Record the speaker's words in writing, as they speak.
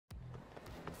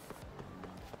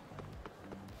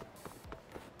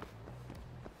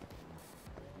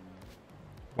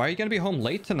Why are you gonna be home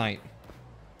late tonight?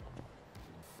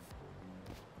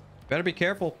 Better be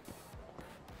careful.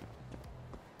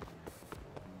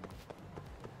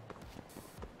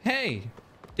 Hey,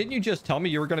 didn't you just tell me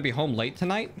you were gonna be home late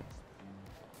tonight?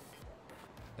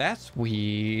 That's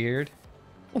weird.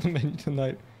 On the menu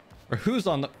tonight. Or who's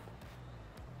on the...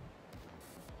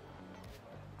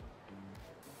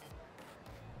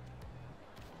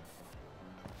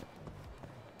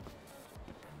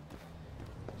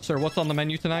 Sir, what's on the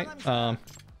menu tonight?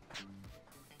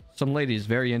 Some ladies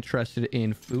very interested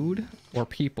in food or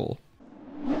people.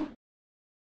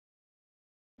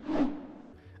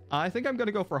 I think I'm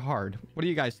gonna go for hard. What do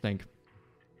you guys think?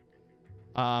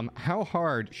 How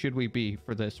hard should we be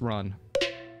for this run?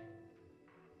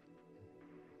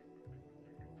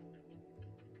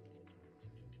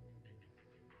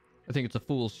 I think it's a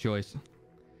fool's choice.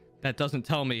 That doesn't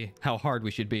tell me how hard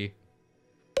we should be.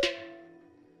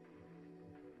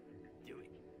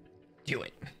 Do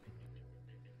it.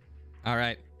 All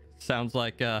right. Sounds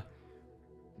like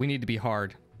we need to be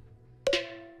hard.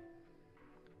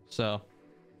 So.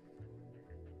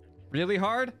 Really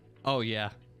hard? Oh, yeah.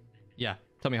 Yeah.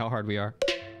 Tell me how hard we are.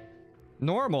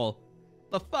 Normal?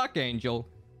 The fuck, Angel?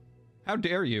 How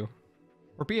dare you?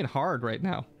 We're being hard right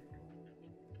now.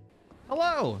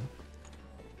 Hello!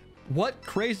 What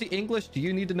crazy English do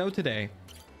you need to know today?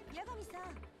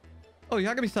 Oh,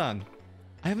 Yagami-san.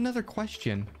 I have another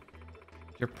question.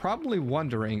 You're probably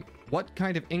wondering what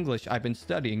kind of English I've been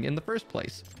studying in the first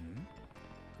place.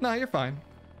 No, you're fine.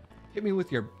 Hit me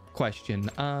with your question.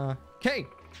 Okay.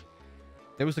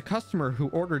 There was a customer who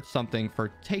ordered something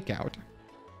for takeout.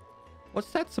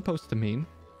 What's that supposed to mean?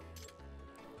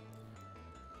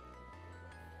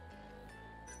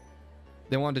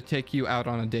 They wanted to take you out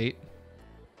on a date.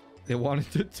 They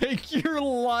wanted to take your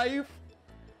life.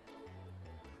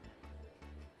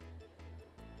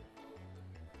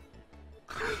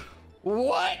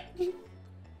 What?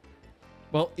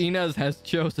 Well, Inez has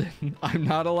chosen. I'm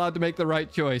not allowed to make the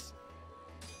right choice.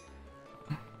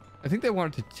 I think they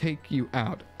wanted to take you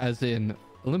out, as in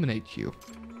eliminate you.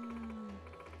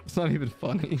 It's not even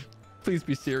funny. Please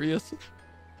be serious.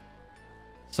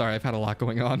 Sorry, I've had a lot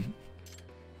going on.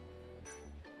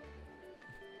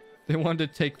 They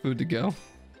wanted to take food to go.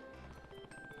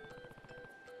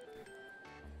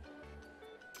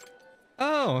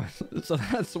 Oh, so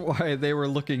that's why they were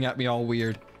looking at me all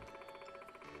weird.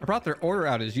 I brought their order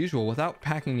out as usual without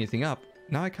packing anything up.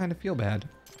 Now I kind of feel bad.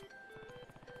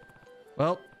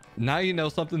 Well, now you know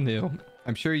something new.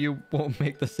 I'm sure you won't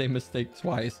make the same mistake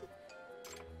twice.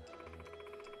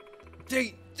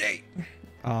 Date!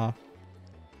 Got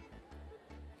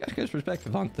good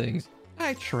perspective on things.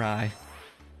 I try.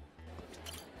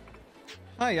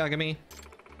 Hi, Yagami.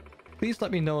 Please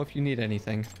let me know if you need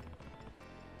anything.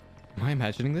 Am I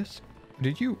imagining this? Or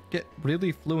did you get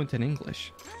really fluent in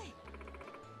English?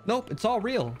 Nope, it's all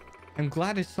real. I'm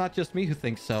glad it's not just me who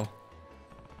thinks so.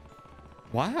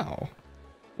 Wow.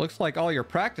 Looks like all your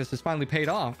practice has finally paid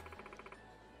off.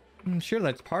 I'm sure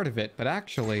that's part of it, but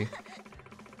actually...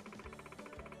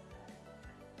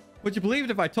 Would you believe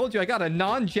it if I told you I got a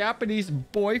non-Japanese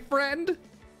boyfriend?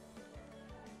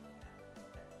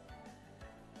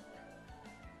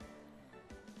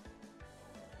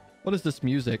 What is this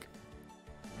music?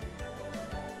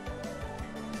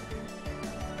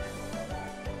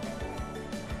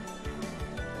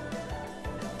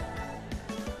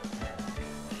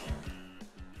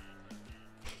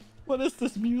 What is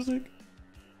this music?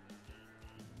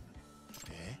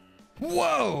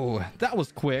 Whoa! That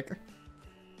was quick.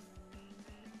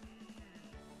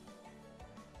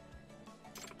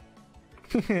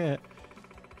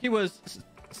 He was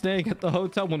staying at the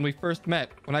hotel when we first met.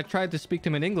 When I tried to speak to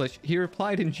him in English, he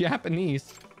replied in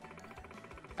Japanese.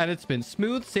 And it's been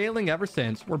smooth sailing ever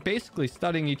since. We're basically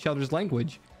studying each other's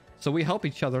language, so we help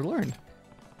each other learn.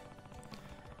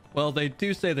 Well, they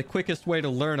do say the quickest way to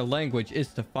learn a language is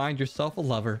to find yourself a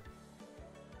lover.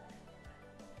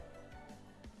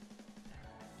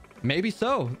 Maybe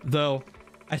so, though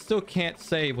I still can't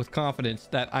say with confidence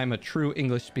that I'm a true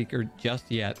English speaker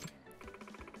just yet.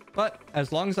 But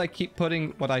as long as I keep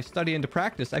putting what I study into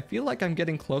practice, I feel like I'm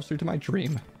getting closer to my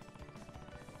dream.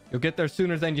 You'll get there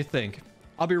sooner than you think.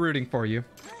 I'll be rooting for you.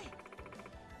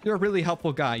 You're a really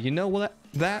helpful guy. You know what?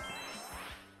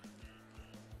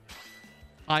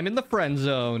 I'm in the friend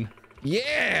zone.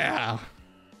 Yeah!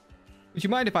 Would you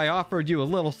mind if I offered you a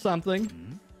little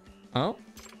something? Oh?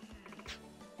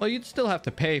 Well, you'd still have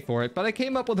to pay for it, but I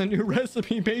came up with a new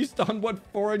recipe based on what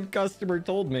foreign customer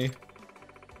told me.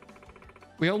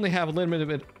 We only have a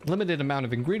limited amount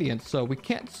of ingredients, so we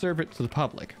can't serve it to the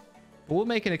public. But we'll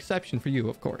make an exception for you,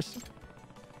 of course.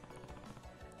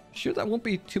 Sure that won't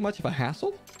be too much of a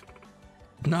hassle?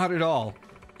 Not at all.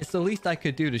 It's the least I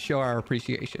could do to show our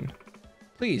appreciation.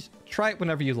 Please, try it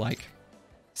whenever you like.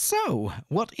 So,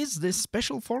 what is this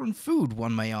special foreign food,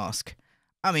 one may ask?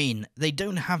 I mean, they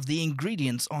don't have the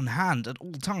ingredients on hand at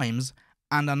all times,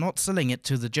 and are not selling it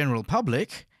to the general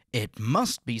public. It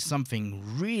must be something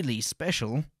really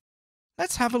special.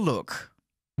 Let's have a look.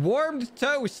 Warmed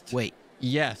toast! Wait.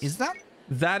 Yes. Is that?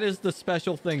 That is the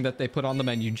special thing that they put on the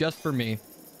menu just for me.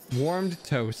 Warmed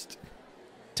toast.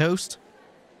 Toast?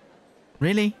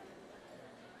 Really?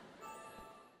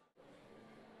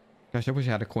 Gosh, I wish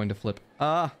I had a coin to flip.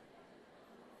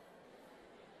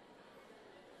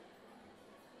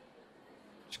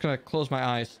 Just gonna close my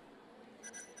eyes.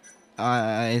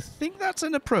 I think that's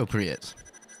inappropriate.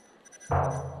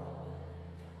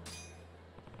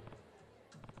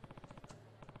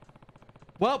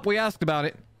 Well, we asked about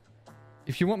it.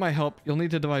 If you want my help, you'll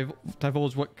need to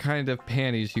divulge what kind of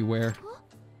panties you wear.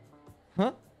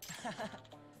 Huh?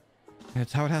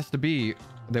 That's how it has to be. Are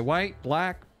they white,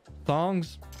 black,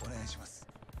 thongs?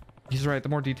 He's right. The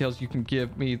more details you can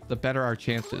give me, the better our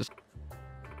chances.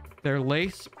 They're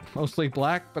lace, mostly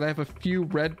black, but I have a few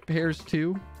red pairs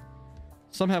too.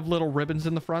 Some have little ribbons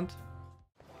in the front.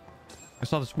 I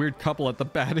saw this weird couple at the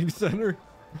batting center.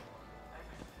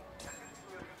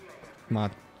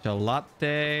 Matcha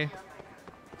latte.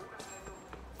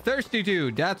 Thirsty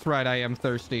dude. That's right, I am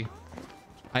thirsty.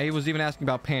 I was even asking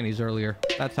about panties earlier.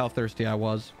 That's how thirsty I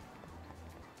was.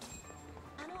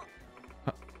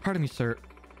 Pardon me, sir.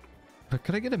 But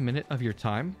could I get a minute of your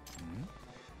time?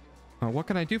 What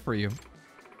can I do for you?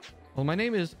 Well, my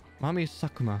name is Mami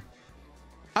Sakuma.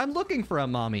 I'm looking for a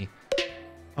mommy.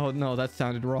 Oh, no, that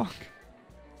sounded wrong.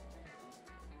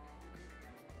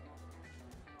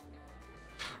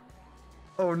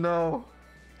 Oh, no.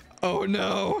 Oh,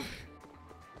 no.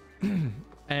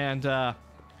 And,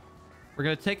 we're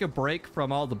going to take a break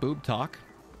from all the boob talk.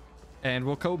 And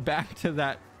we'll go back to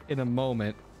that in a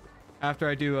moment. After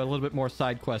I do a little bit more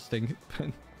side questing.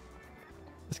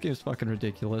 This game's fucking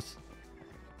ridiculous.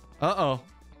 Uh-oh.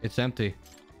 It's empty.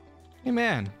 Hey,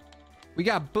 man. We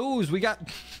got booze. We got...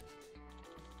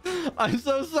 I'm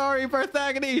so sorry,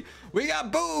 Parthagony. We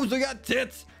got boobs. We got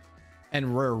tits.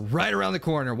 And we're right around the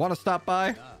corner. Want to stop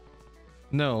by?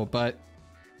 No, but...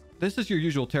 This is your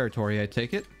usual territory, I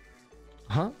take it?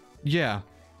 Huh? Yeah.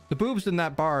 The boobs in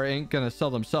that bar ain't gonna sell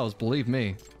themselves, believe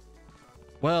me.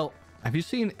 Well, have you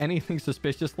seen anything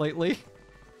suspicious lately?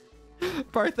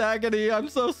 Parthagony, I'm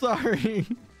so sorry.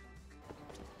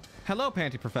 Hello,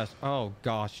 Panty Professor. Oh,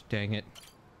 gosh, dang it.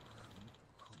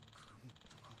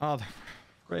 Oh, the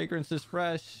fragrance is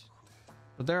fresh.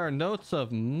 But there are notes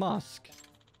of musk.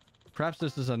 Perhaps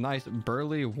this is a nice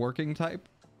burly working type?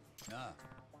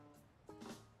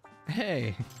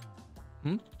 Hey.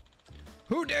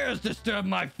 Who dares disturb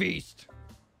my feast?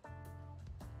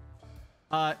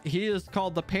 He is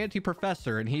called the Panty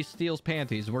Professor, and he steals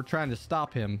panties. We're trying to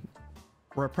stop him.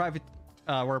 We're a private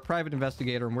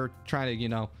investigator, and we're trying to, you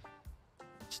know,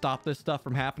 stop this stuff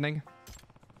from happening.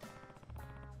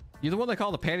 You the one they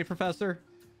call the Panty Professor?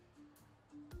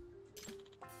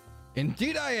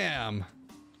 Indeed I am.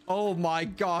 Oh my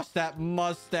gosh, that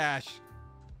mustache.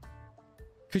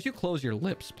 Could you close your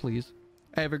lips, please?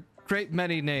 I have a great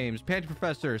many names. Panty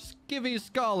Professor, Skivvy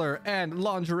Scholar, and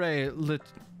Lingerie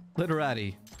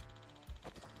Literati.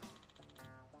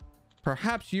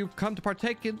 Perhaps you've come to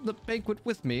partake in the banquet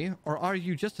with me, or are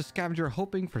you just a scavenger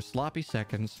hoping for sloppy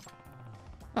seconds?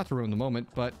 Not to ruin the moment,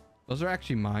 but those are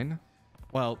actually mine.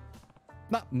 Well,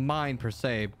 not mine per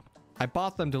se. I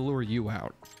bought them to lure you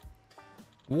out.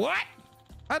 What?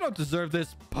 I don't deserve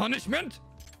this punishment.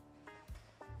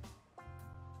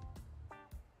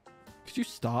 Could you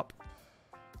stop?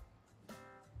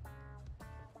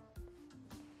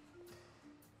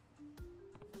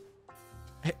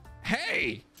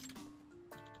 Hey!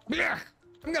 Blech!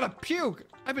 I'm gonna puke!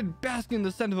 I've been basking in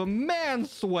the scent of a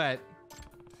man's sweat!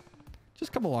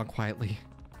 Just come along quietly.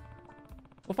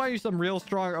 We'll find you some real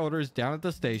strong odors down at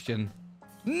the station.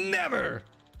 Never!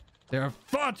 There are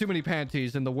far too many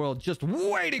panties in the world just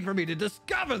waiting for me to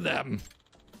discover them!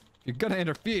 If you're gonna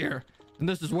interfere, then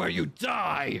this is where you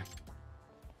die!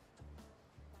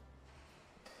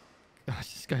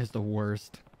 Gosh, this guy's the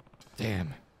worst.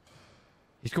 Damn.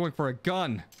 He's going for a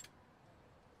gun.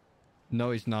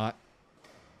 No, he's not.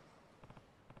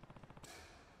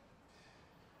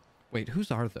 Wait,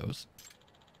 whose are those?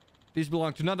 These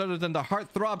belong to none other than the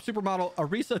heartthrob supermodel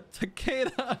Arisa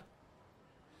Takeda.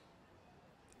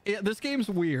 Yeah, this game's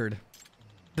weird.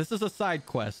 This is a side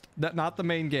quest, not the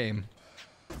main game.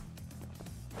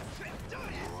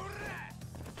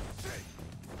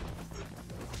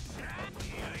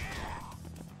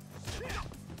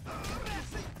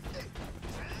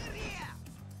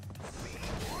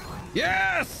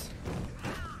 Yes!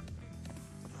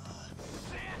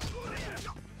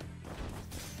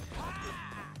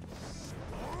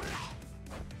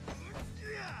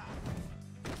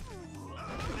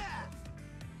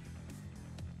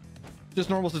 Just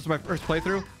normal since my first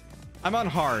playthrough. I'm on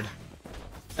hard.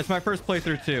 It's my first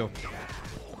playthrough too.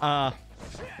 And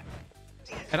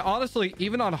honestly,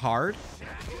 even on hard,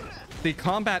 the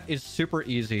combat is super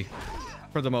easy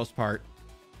for the most part.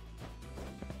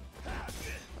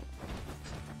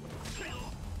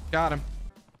 Got him.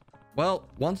 Well,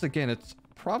 once again, it's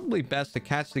probably best to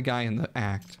catch the guy in the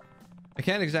act. I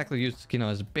can't exactly use Tsukino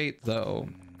as bait though.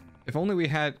 If only we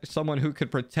had someone who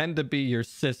could pretend to be your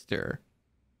sister.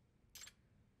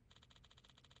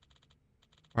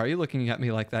 Why are you looking at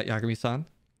me like that, Yagami-san?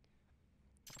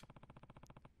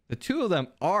 The two of them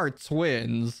are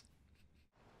twins.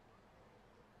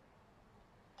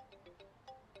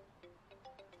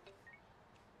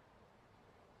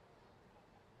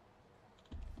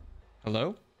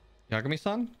 Hello?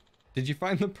 Yagami-san? Did you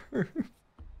find the perv?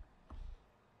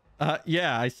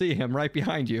 Yeah, I see him right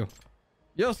behind you.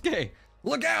 Yosuke,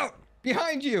 look out!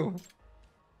 Behind you!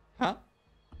 Huh?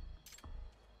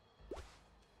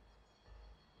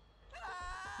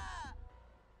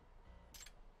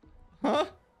 Huh?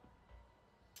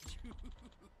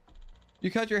 You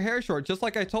cut your hair short just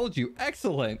like I told you.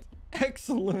 Excellent.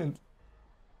 Excellent.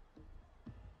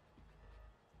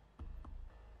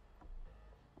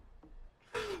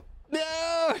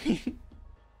 No!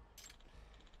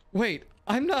 Wait,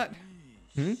 I'm not...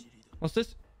 What's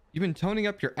this? You've been toning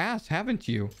up your ass, haven't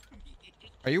you?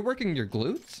 Are you working your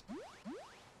glutes?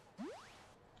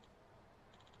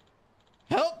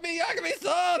 Help me,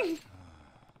 Yagami-san!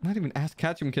 Not even Ass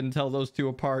Ketchum can tell those two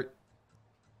apart.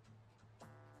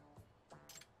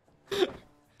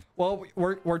 Well,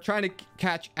 we're trying to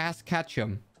catch Ass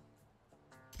Ketchum.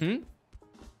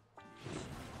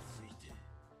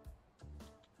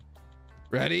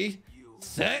 Ready,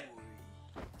 set,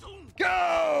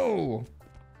 go!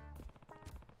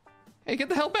 Hey, get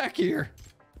the hell back here!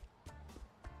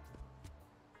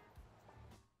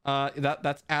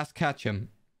 That's Ass Ketchum.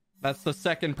 That's the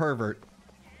second pervert.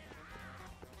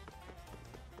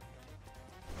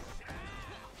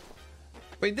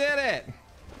 We did it!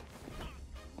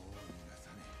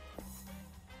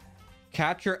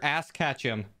 Catch your ass, catch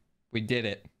him. We did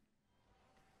it.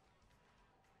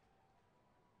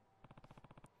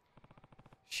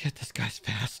 Shit, this guy's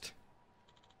fast.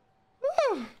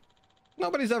 Woo!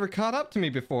 Nobody's ever caught up to me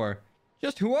before.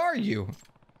 Just who are you?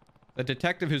 The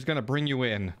detective who's gonna bring you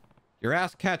in. Your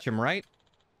ass catch him, right?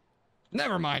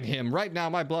 Never mind him. Right now,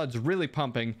 my blood's really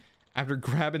pumping after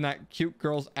grabbing that cute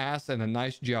girl's ass and a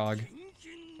nice jog.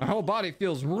 My whole body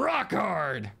feels rock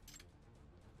hard.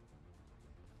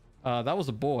 That was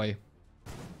a boy.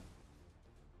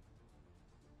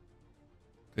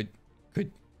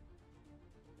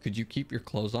 Could you keep your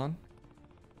clothes on?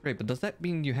 Great, but does that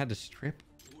mean you had to strip?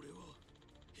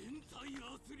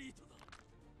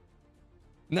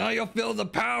 Now you'll feel the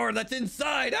power that's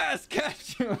inside Ass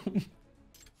Ketchum.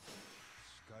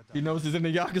 He knows he's in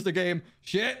the Yakuza game.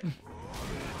 Shit.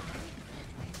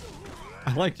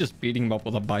 I like just beating him up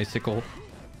with a bicycle.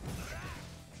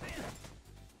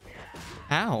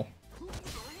 Ow.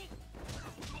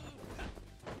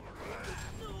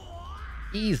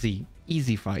 Easy.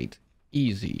 Easy fight.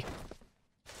 Easy.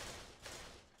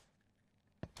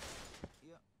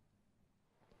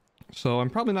 So I'm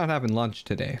probably not having lunch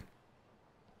today.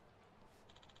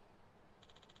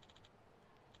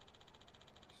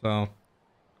 So,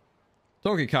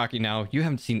 Tokikaki now, you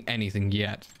haven't seen anything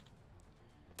yet.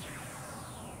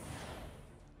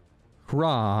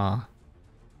 Hurrah.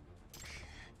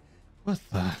 What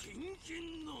the?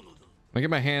 When I get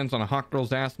my hands on a hot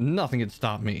girl's ass, nothing can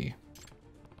stop me.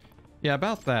 Yeah,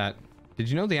 about that. Did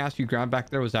you know the ass you grabbed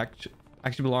back there was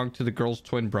actually belonged to the girl's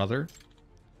twin brother?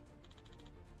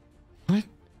 What?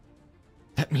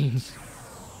 That means...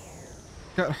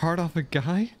 got hard off a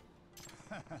guy?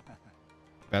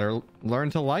 Better learn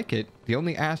to like it. The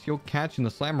only ass you'll catch in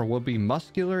the slammer will be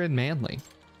muscular and manly.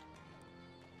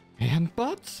 Man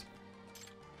butts?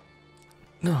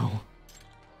 No.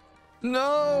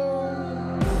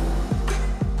 No!